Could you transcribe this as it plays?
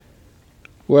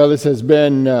Well, this has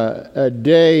been a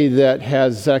day that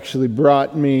has actually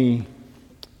brought me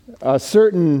a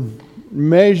certain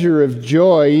measure of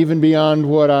joy, even beyond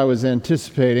what I was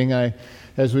anticipating.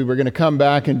 As we were going to come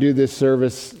back and do this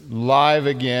service live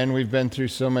again, we've been through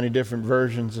so many different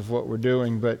versions of what we're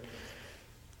doing, but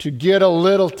to get a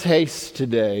little taste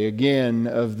today, again,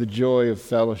 of the joy of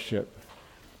fellowship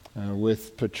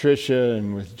with Patricia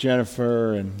and with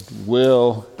Jennifer and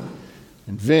Will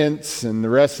and Vince and the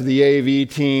rest of the AV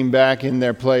team back in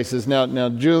their places. Now,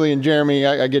 Julie and Jeremy,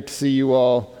 I get to see you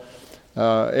all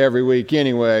every week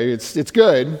anyway. It's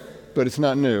good, but it's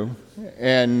not new.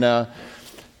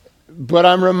 But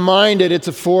I'm reminded it's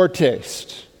a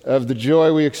foretaste of the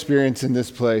joy we experience in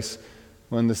this place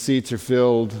when the seats are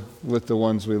filled with the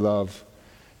ones we love.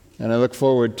 And I look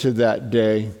forward to that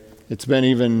day. It's been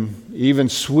even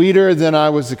sweeter than I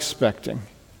was expecting.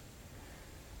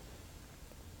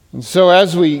 And so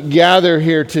as we gather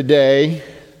here today,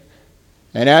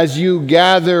 and as you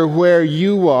gather where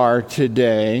you are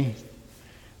today,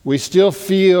 we still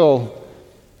feel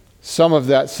some of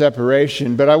that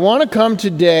separation. But I want to come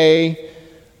today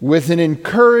with an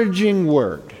encouraging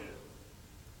word.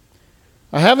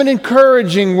 I have an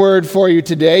encouraging word for you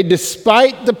today,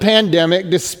 despite the pandemic,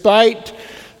 despite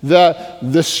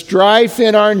the strife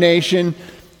in our nation,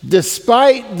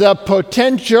 despite the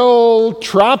potential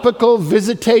tropical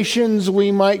visitations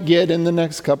we might get in the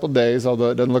next couple days,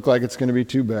 although it doesn't look like it's going to be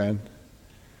too bad.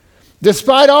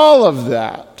 Despite all of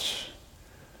that,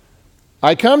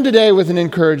 I come today with an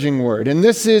encouraging word, and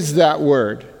this is that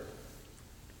word.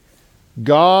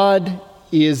 God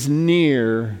is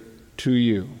near to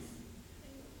you.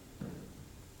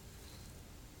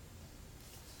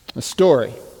 A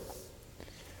story.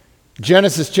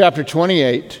 Genesis chapter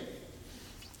 28.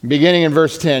 Beginning in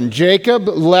verse 10, Jacob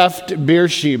left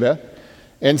Beersheba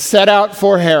and set out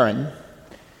for Haran.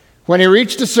 When he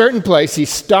reached a certain place, he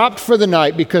stopped for the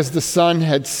night because the sun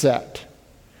had set.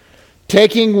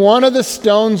 Taking one of the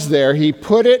stones there, he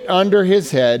put it under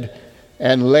his head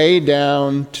and lay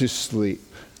down to sleep.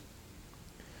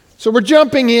 So we're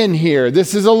jumping in here.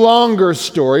 This is a longer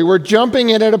story. We're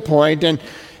jumping in at a point,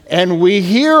 and we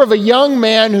hear of a young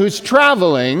man who's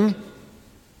traveling.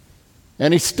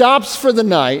 And he stops for the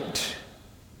night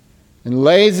and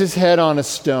lays his head on a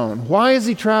stone. Why is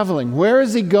he traveling? Where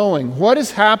is he going? What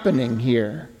is happening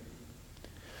here?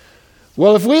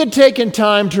 Well, if we had taken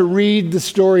time to read the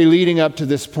story leading up to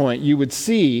this point, you would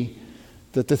see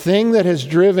that the thing that has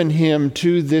driven him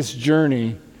to this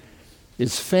journey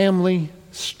is family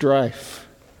strife.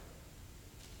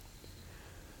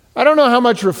 I don't know how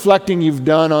much reflecting you've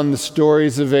done on the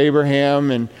stories of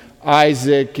Abraham and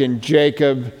Isaac and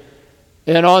Jacob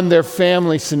and on their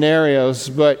family scenarios,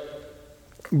 but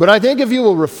I think if you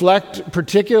will reflect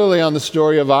particularly on the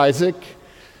story of Isaac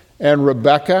and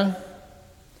Rebekah,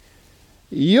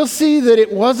 you'll see that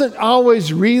it wasn't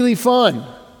always really fun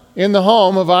in the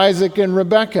home of Isaac and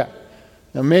Rebekah.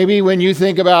 Now maybe when you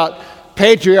think about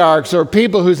patriarchs or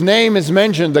people whose name is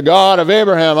mentioned, the God of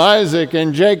Abraham, Isaac,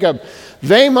 and Jacob,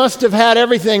 they must have had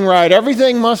everything right.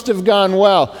 Everything must have gone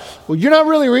well. Well, you're not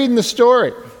really reading the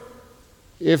story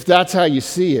if that's how you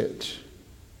see it.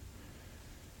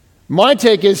 My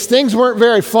take is things weren't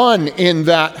very fun in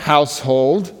that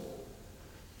household.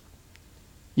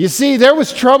 You see, there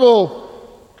was trouble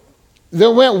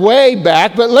that went way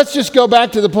back, but let's just go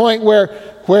back to the point where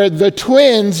the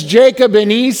twins, Jacob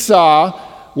and Esau,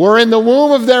 were in the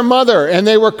womb of their mother, and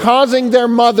they were causing their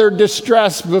mother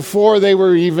distress before they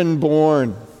were even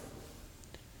born.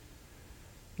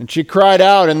 And she cried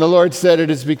out, and the Lord said, "It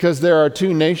is because there are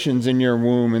two nations in your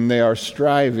womb, and they are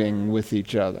striving with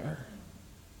each other."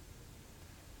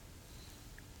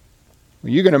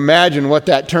 Well, you can imagine what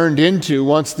that turned into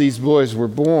once these boys were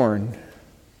born.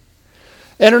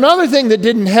 And another thing that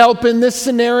didn't help in this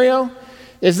scenario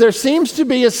is there seems to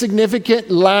be a significant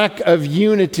lack of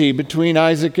unity between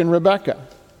Isaac and Rebekah,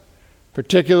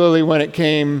 particularly when it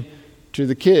came to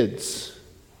the kids.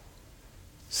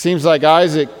 Seems like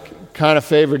Isaac kind of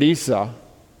favored Esau,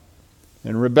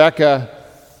 and Rebekah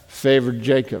favored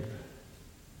Jacob.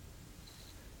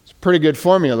 It's a pretty good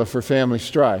formula for family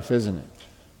strife, isn't it?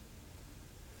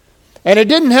 And it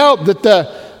didn't help that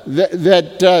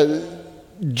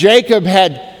Jacob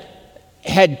had,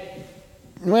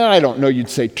 well, I don't know you'd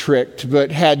say tricked, but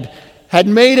had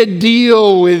made a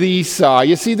deal with Esau.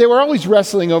 You see, they were always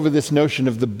wrestling over this notion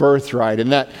of the birthright,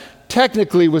 and that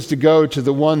technically was to go to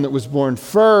the one that was born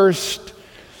first.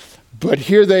 But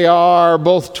here they are,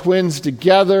 both twins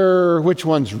together. Which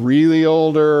one's really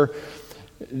older?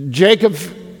 Jacob,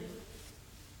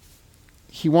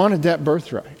 he wanted that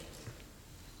birthright.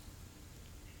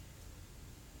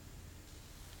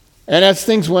 And as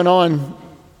things went on,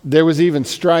 there was even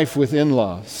strife with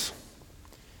in-laws.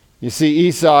 You see,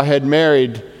 Esau had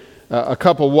married a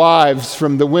couple wives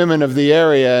from the women of the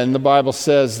area, and the Bible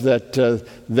says that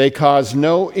they caused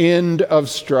no end of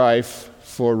strife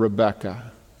for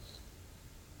Rebekah.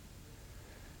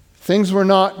 Things were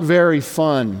not very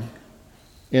fun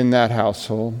in that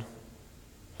household.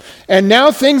 And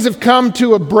now things have come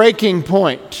to a breaking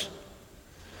point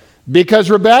because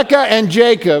Rebekah and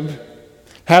Jacob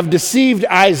have deceived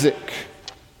Isaac.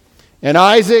 And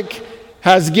Isaac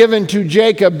has given to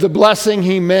Jacob the blessing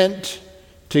he meant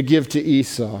to give to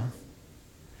Esau.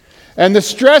 And the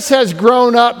stress has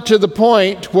grown up to the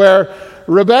point where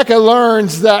Rebekah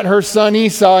learns that her son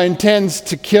Esau intends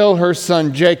to kill her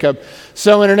son Jacob.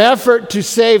 So in an effort to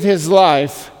save his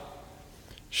life,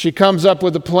 she comes up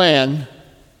with a plan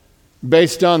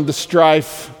based on the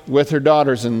strife with her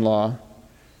daughters-in-law.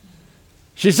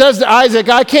 She says to Isaac,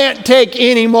 I can't take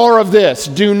any more of this.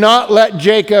 Do not let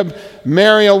Jacob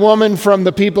marry a woman from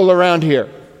the people around here.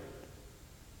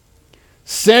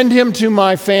 Send him to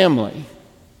my family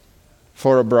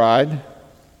for a bride.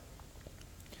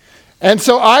 And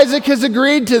so Isaac has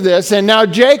agreed to this, and now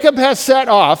Jacob has set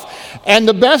off, and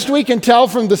the best we can tell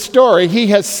from the story, he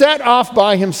has set off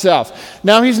by himself.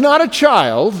 Now, he's not a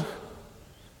child,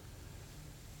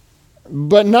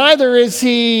 but neither is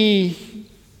he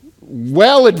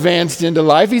well advanced into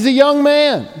life. He's a young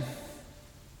man.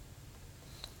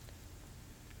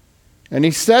 And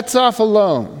he sets off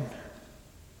alone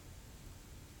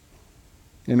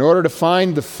in order to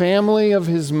find the family of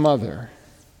his mother.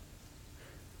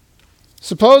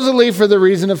 Supposedly for the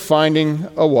reason of finding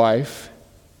a wife,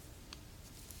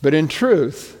 but in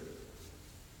truth,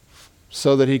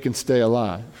 so that he can stay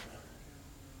alive.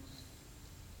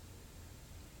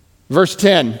 Verse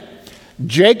 10,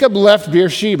 Jacob left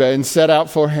Beersheba and set out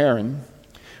for Haran.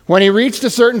 When he reached a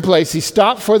certain place, he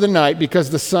stopped for the night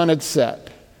because the sun had set.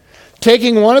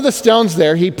 Taking one of the stones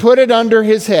there, he put it under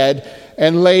his head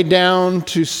and lay down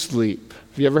to sleep.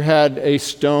 Have you ever had a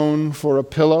stone for a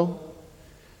pillow?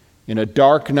 In a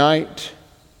dark night,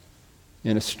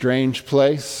 in a strange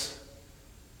place,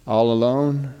 all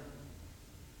alone?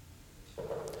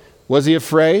 Was he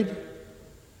afraid?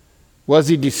 Was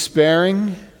he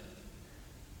despairing?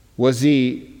 Was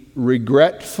he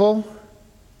regretful?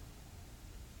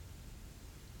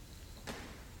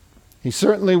 He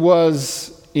certainly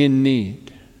was in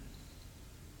need.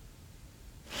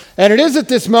 And it is at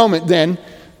this moment then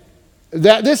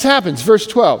that this happens. Verse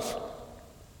 12.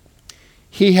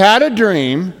 He had a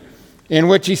dream in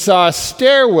which he saw a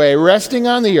stairway resting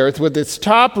on the earth with its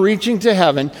top reaching to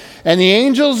heaven, and the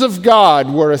angels of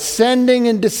God were ascending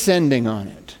and descending on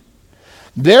it.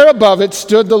 There above it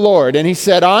stood the Lord, and he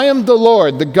said, I am the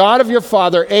Lord, the God of your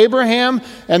father Abraham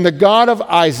and the God of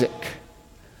Isaac.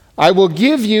 I will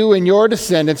give you and your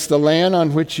descendants the land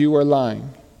on which you are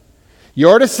lying.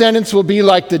 Your descendants will be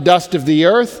like the dust of the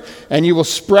earth, and you will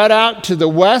spread out to the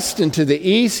west and to the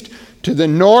east, to the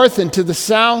north and to the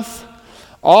south.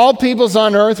 All peoples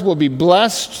on earth will be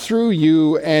blessed through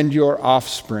you and your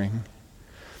offspring.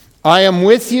 I am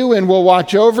with you and will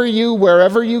watch over you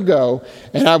wherever you go,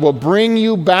 and I will bring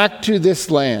you back to this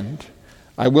land.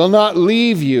 I will not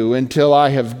leave you until I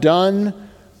have done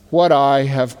what I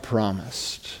have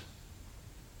promised.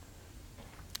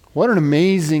 What an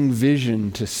amazing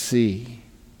vision to see.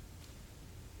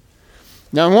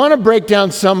 Now, I want to break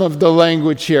down some of the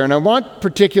language here, and I want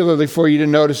particularly for you to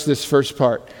notice this first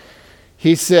part.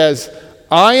 He says,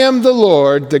 I am the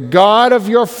Lord, the God of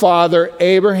your father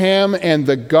Abraham and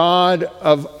the God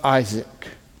of Isaac.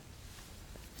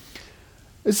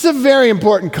 This is a very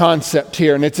important concept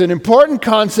here, and it's an important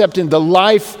concept in the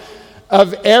life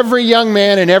of every young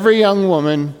man and every young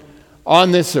woman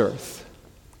on this earth.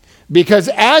 Because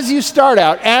as you start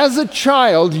out, as a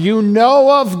child, you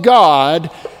know of God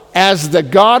as the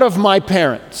God of my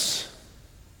parents.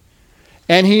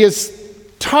 And he is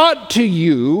taught to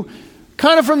you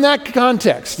kind of from that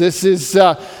context. This is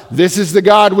the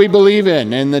God we believe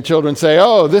in. And the children say,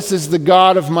 oh, this is the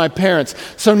God of my parents.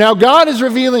 So now God is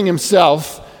revealing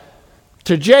himself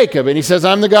to Jacob. And he says,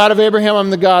 I'm the God of Abraham, I'm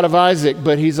the God of Isaac.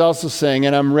 But he's also saying,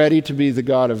 and I'm ready to be the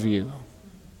God of you,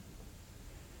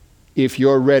 if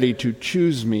you're ready to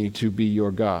choose me to be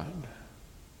your God.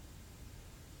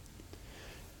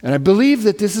 And I believe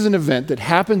that this is an event that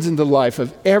happens in the life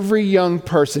of every young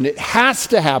person. It has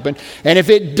to happen. And if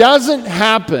it doesn't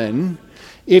happen,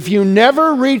 if you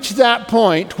never reach that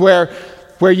point where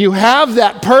you have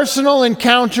that personal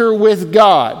encounter with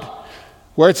God,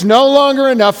 where it's no longer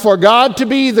enough for God to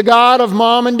be the God of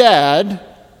mom and dad,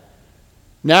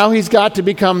 Now he's got to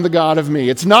become the God of me.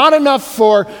 It's not enough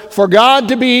for God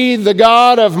to be the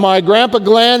God of my Grandpa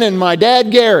Glenn and my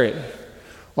dad Gary,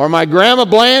 or my Grandma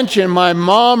Blanche and my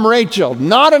mom Rachel.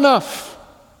 Not enough.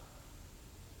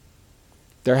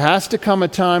 There has to come a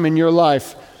time in your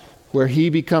life where he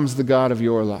becomes the God of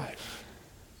your life.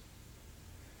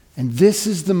 And this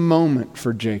is the moment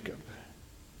for Jacob.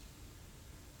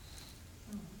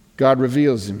 God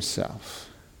reveals himself.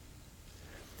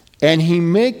 And he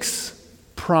makes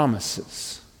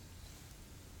promises.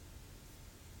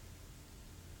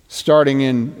 Starting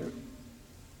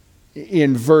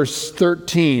in verse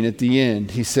 13 at the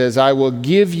end, he says, I will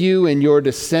give you and your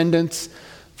descendants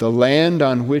the land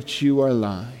on which you are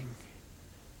lying.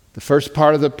 The first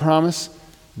part of the promise,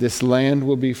 this land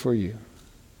will be for you.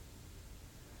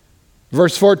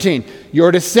 Verse 14,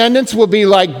 your descendants will be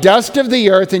like dust of the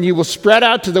earth, and you will spread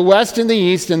out to the west and the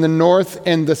east and the north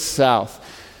and the south.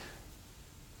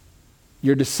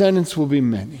 Your descendants will be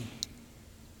many.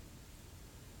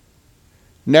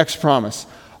 Next promise,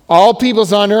 all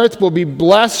peoples on earth will be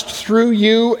blessed through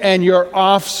you and your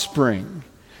offspring.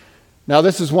 Now,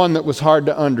 this is one that was hard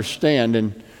to understand,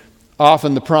 and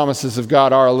often the promises of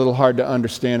God are a little hard to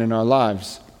understand in our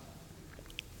lives.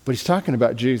 But he's talking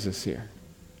about Jesus here.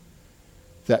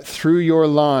 That through your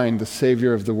line, the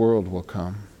Savior of the world will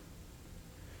come.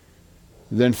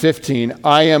 Then 15,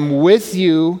 I am with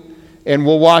you and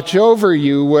will watch over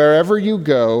you wherever you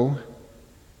go,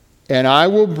 and I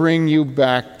will bring you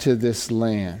back to this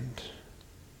land.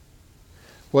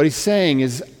 What he's saying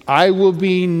is, I will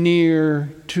be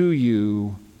near to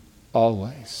you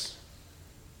always.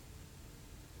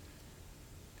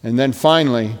 And then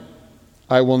finally,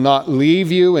 I will not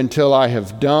leave you until I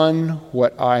have done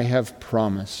what I have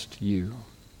promised you.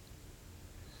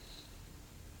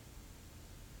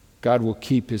 God will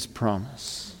keep his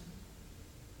promise.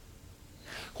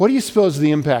 What do you suppose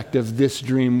the impact of this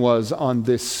dream was on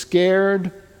this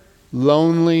scared,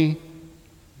 lonely,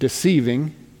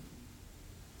 deceiving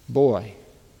boy?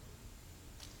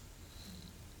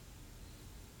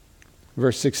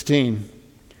 Verse 16,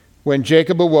 when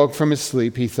Jacob awoke from his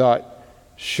sleep, he thought,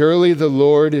 surely the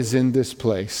Lord is in this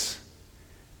place,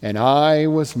 and I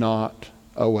was not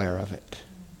aware of it.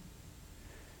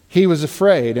 He was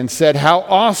afraid and said, how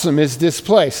awesome is this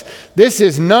place? This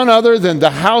is none other than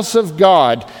the house of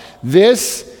God.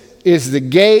 This is the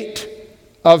gate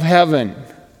of heaven.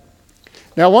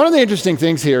 Now, one of the interesting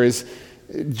things here is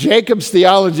Jacob's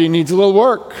theology needs a little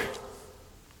work.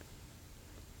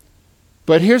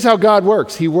 But here's how God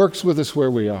works. He works with us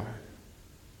where we are.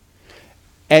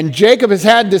 And Jacob has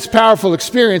had this powerful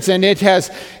experience, and it has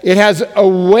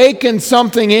awakened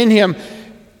something in him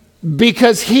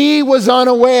because he was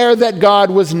unaware that God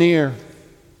was near.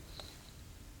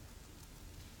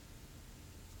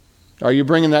 Are you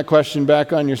bringing that question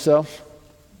back on yourself?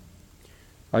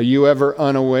 Are you ever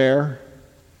unaware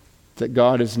that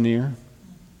God is near?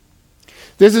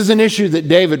 This is an issue that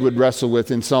David would wrestle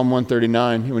with in Psalm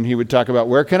 139 when he would talk about,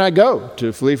 where can I go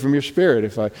to flee from your spirit?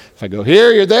 If I go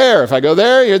here, you're there. If I go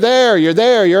there, you're there. You're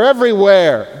there. You're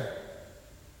everywhere.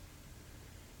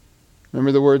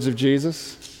 Remember the words of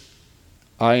Jesus?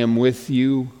 I am with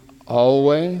you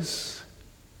always,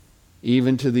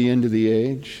 even to the end of the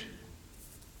age.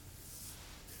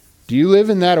 Do you live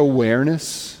in that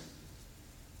awareness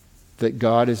that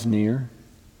God is near?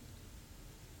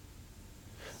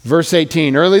 Verse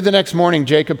 18, early the next morning,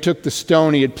 Jacob took the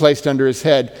stone he had placed under his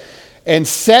head and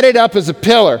set it up as a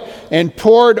pillar and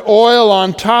poured oil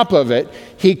on top of it.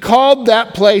 He called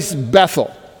that place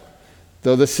Bethel,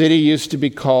 though the city used to be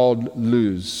called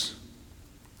Luz.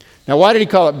 Now, why did he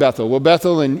call it Bethel? Well,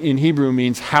 Bethel in Hebrew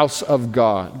means house of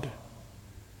God.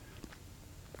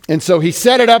 And so he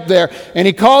set it up there, and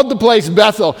he called the place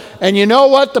Bethel. And you know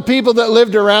what? The people that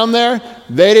lived around there,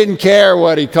 they didn't care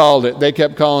what he called it. They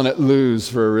kept calling it Luz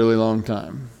for a really long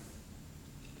time.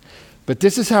 But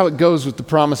this is how it goes with the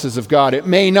promises of God. It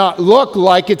may not look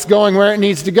like it's going where it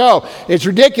needs to go. It's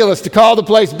ridiculous to call the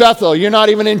place Bethel. You're not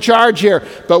even in charge here.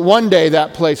 But one day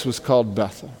that place was called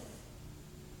Bethel,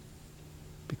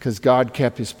 because God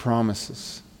kept his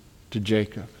promises to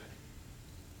Jacob.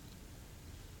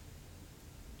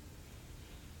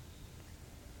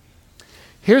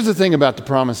 Here's the thing about the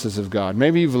promises of God.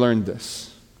 Maybe you've learned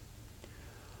this.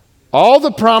 All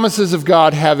the promises of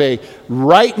God have a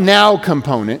right now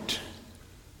component,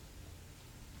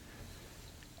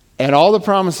 and all the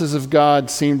promises of God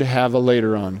seem to have a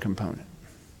later on component.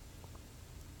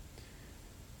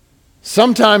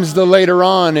 Sometimes the later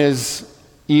on is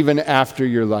even after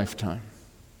your lifetime.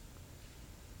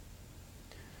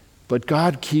 But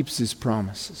God keeps his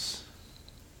promises.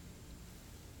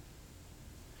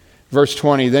 Verse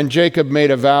 20, then Jacob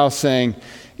made a vow saying,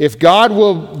 if God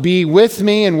will be with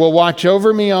me and will watch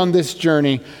over me on this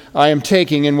journey I am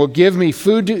taking and will give me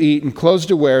food to eat and clothes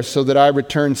to wear so that I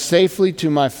return safely to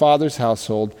my father's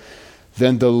household,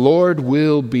 then the Lord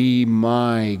will be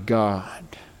my God.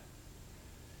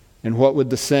 And what would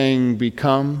the saying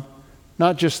become?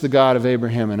 Not just the God of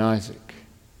Abraham and Isaac,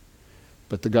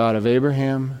 but the God of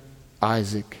Abraham,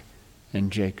 Isaac,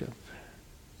 and Jacob.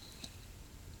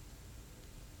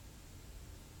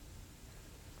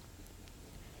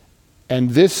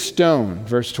 And this stone,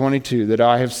 verse 22, that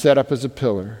I have set up as a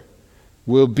pillar,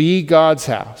 will be God's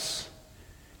house.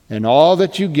 And all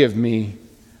that you give me,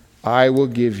 I will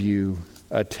give you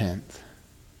a tenth.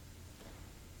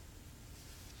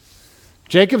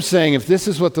 Jacob's saying, if this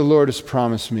is what the Lord has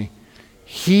promised me,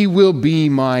 He will be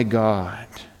my God.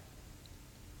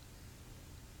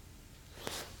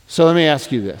 So let me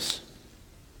ask you this.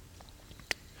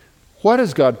 What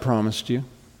has God promised you?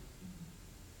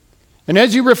 And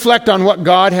as you reflect on what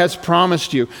God has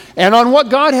promised you and on what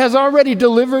God has already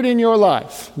delivered in your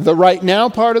life, the right now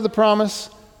part of the promise,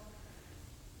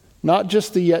 not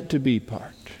just the yet to be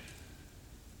part.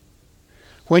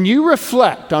 When you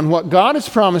reflect on what God has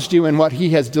promised you and what He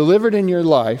has delivered in your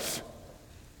life,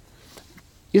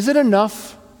 is it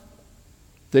enough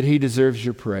that He deserves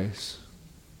your praise?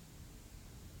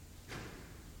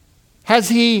 Has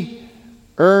He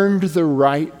earned the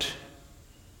right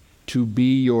to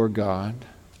be your God?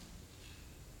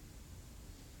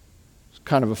 It's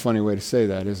kind of a funny way to say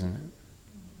that, isn't it?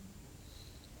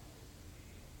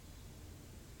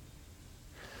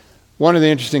 One of the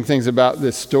interesting things about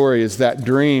this story is that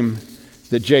dream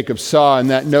that Jacob saw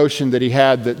and that notion that he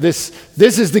had that this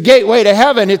is the gateway to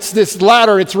heaven. It's this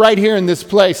ladder. It's right here in this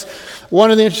place.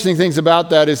 One of the interesting things about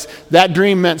that is that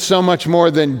dream meant so much more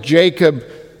than Jacob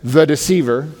the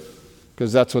deceiver,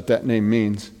 because that's what that name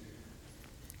means.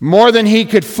 More than he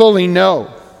could fully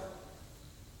know.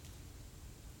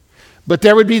 But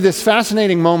there would be this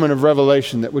fascinating moment of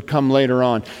revelation that would come later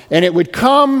on. And it would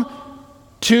come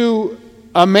to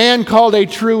a man called a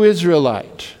true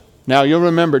Israelite. Now you'll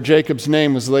remember Jacob's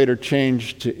name was later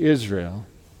changed to Israel.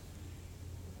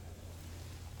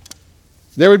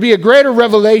 There would be a greater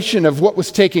revelation of what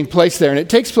was taking place there. And it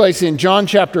takes place in John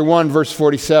chapter 1, verse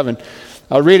 47.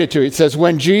 I'll read it to you. It says,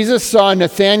 when Jesus saw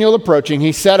Nathanael approaching,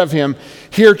 he said of him,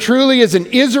 here truly is an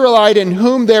Israelite in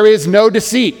whom there is no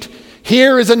deceit.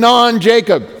 Here is a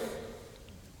non-Jacob.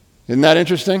 Isn't that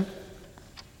interesting?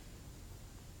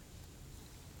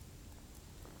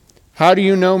 How do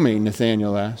you know me?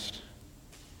 Nathanael asked.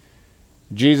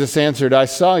 Jesus answered, I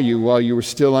saw you while you were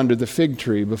still under the fig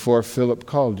tree before Philip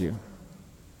called you.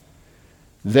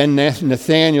 Then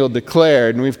Nathanael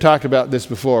declared, and we've talked about this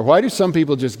before, why do some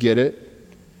people just get it?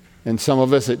 And some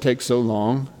of us, it takes so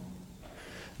long.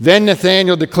 Then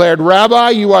Nathanael declared, Rabbi,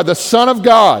 you are the Son of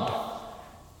God.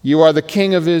 You are the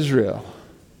King of Israel.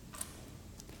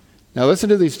 Now listen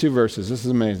to these two verses. This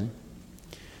is amazing.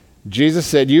 Jesus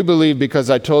said, you believe because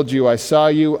I told you I saw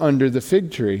you under the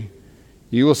fig tree.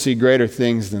 You will see greater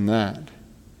things than that.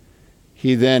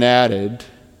 He then added,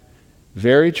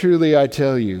 very truly I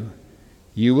tell you,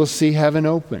 you will see heaven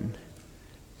open,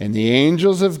 and the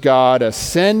angels of God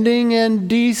ascending and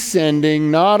descending,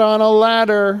 not on a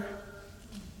ladder,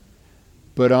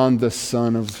 but on the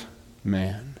Son of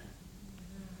Man.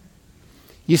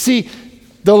 You see,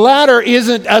 the ladder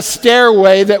isn't a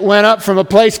stairway that went up from a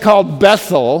place called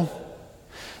Bethel.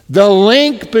 The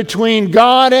link between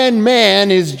God and man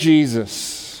is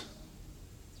Jesus.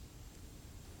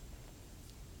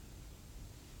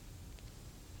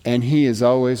 And He is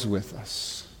always with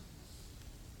us.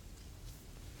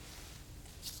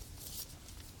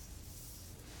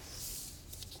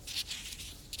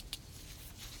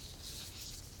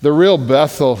 The real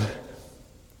Bethel,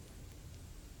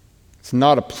 it's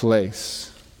not a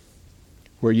place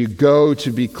where you go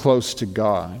to be close to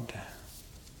God.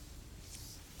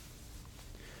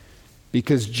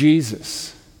 Because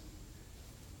Jesus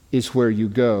is where you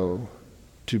go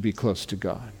to be close to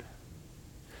God.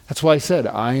 That's why He said,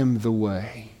 I am the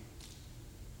way.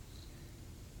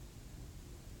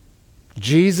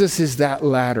 Jesus is that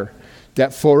ladder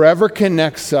that forever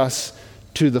connects us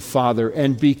to the Father.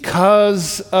 And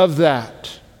because of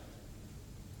that,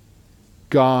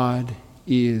 God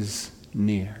is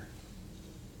near.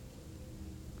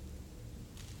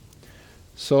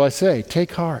 So I say,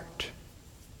 take heart.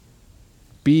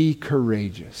 Be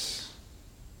courageous.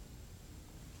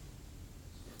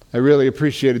 I really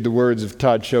appreciated the words of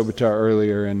Todd Chobatar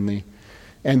earlier and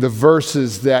the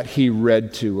verses that he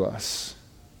read to us.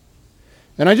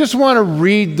 And I just want to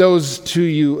read those to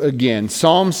you again.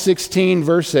 Psalm 16,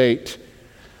 verse 8.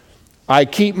 I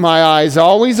keep my eyes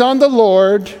always on the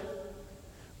Lord.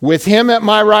 With him at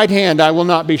my right hand, I will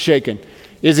not be shaken.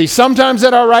 Is he sometimes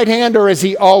at our right hand, or is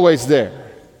he always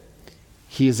there?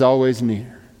 He is always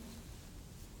near.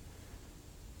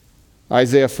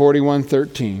 Isaiah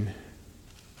 41:13.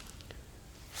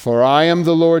 For I am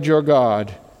the Lord your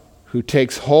God, who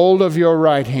takes hold of your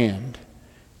right hand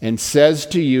and says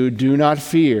to you, do not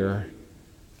fear,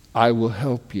 I will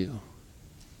help you.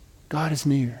 God is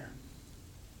near.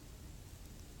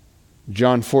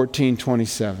 John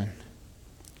 14:27.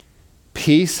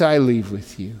 Peace I leave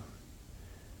with you.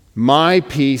 My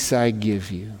peace I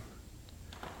give you.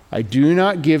 I do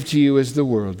not give to you as the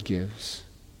world gives.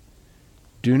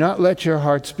 Do not let your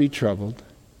hearts be troubled,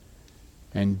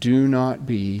 and do not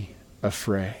be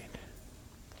afraid.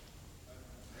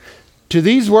 To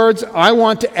these words, I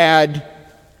want to add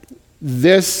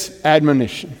this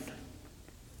admonition.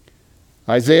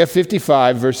 Isaiah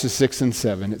 55, verses 6 and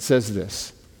 7. It says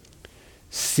this: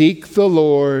 Seek the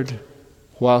Lord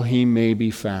while he may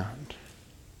be found.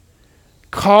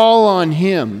 Call on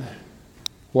him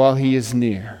while he is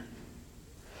near.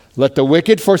 Let the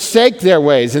wicked forsake their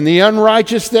ways, and the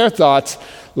unrighteous their thoughts.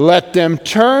 Let them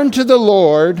turn to the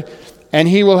Lord, and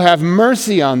he will have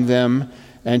mercy on them,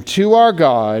 and to our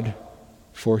God,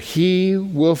 for he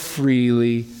will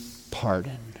freely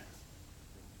pardon.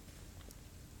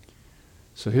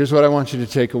 So here's what I want you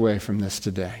to take away from this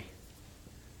today.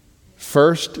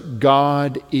 First,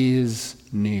 God is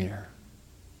near.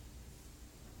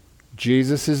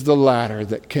 Jesus is the ladder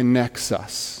that connects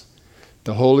us.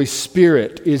 The Holy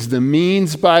Spirit is the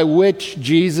means by which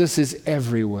Jesus is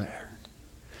everywhere.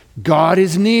 God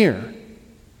is near.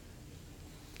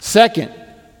 Second,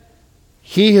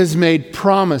 he has made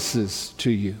promises to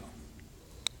you.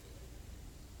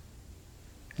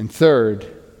 And third,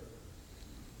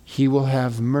 he will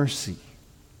have mercy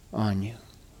on you.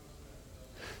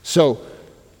 So,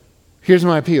 here's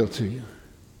my appeal to you.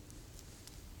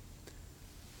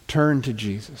 Turn to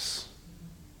Jesus.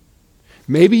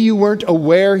 Maybe you weren't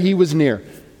aware he was near.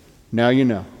 Now you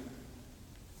know.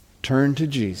 Turn to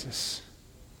Jesus.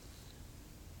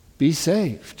 Be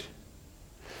saved.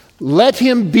 Let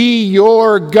him be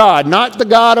your God. Not the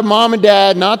God of mom and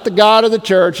dad, not the God of the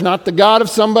church, not the God of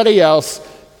somebody else.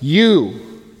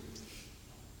 You.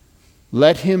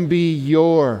 Let him be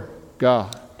your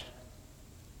God.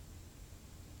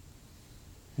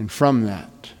 And from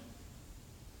that,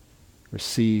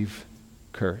 receive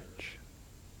courage.